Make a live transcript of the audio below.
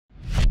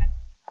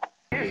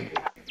You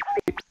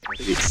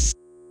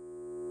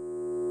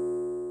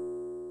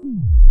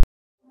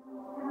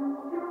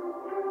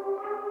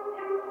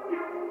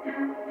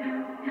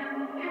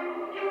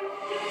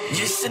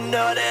should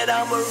know that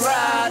I'm a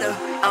rider,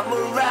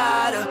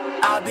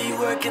 I'll be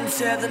working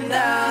till the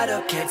night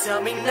up, can't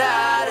tell me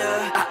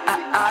nada.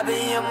 I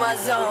be in my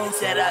zone,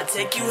 said I'd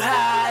take you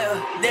higher.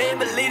 They ain't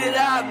believe that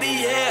I'll be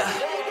here,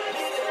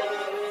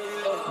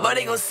 but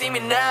they gon' see me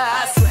now,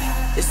 I swear.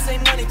 This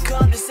ain't money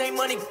come, this ain't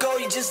money go,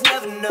 you just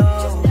never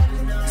know.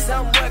 So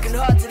I'm working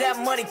hard till that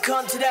money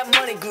come, till that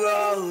money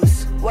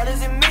grows. What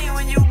does it mean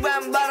when you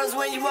buying bottles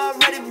when you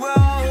already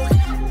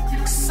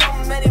broke? So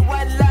many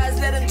white lies,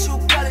 let them true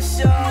colors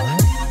show.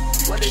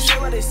 What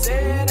they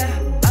say, now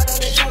I know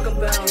they talk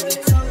about me.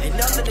 Ain't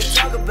nothing to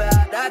talk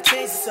about, I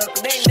changed the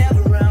circle, they ain't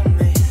never around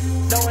me.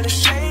 Throwing the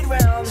shade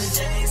round me,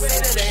 say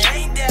that they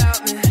ain't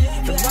doubt me.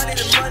 The money,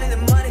 the money, the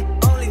money,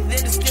 only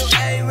then it still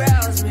ain't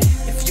rouse me.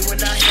 If you were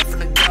not here from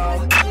the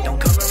go, don't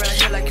come around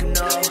here like you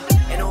know.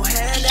 Ain't no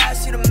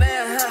handouts, you the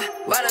man, huh?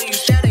 Why don't you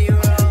stand on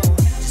your own?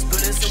 Just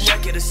put in some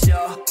work at the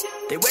show.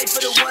 They wait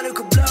for the one who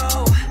could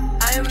blow.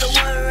 I am the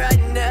one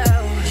right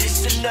now. You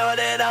should know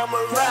that I'm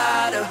a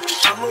rider,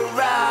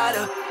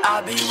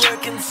 I'll be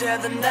working till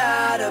the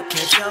night up,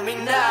 can't tell me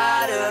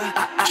nada.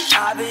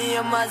 I be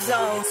in my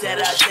zone, said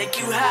I'd take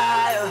you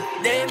higher.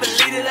 They ain't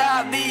believe that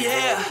I'll be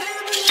here,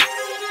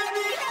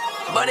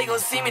 but they gon'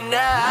 see me now,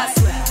 I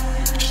swear.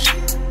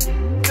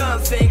 Gun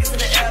fingers in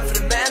the air for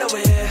the man over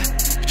here.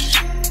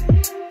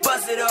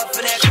 Bust it off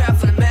for that crap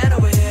for the man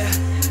over here.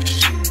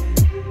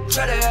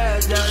 Try to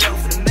hurt down low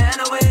for the man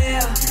over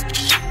here.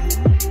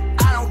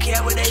 I don't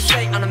care what they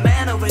say, I'm the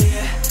man over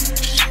here.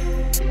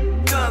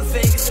 Gun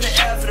fingers in the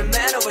air for the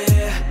man over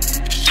here.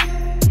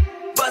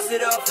 Bust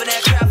it off for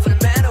that crap for the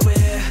man over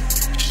here.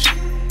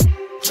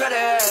 Try to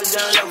hurt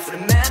down low for the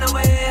man over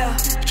here.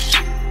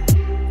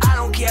 I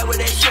don't care what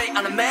they say,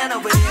 I'm the man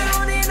over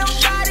here.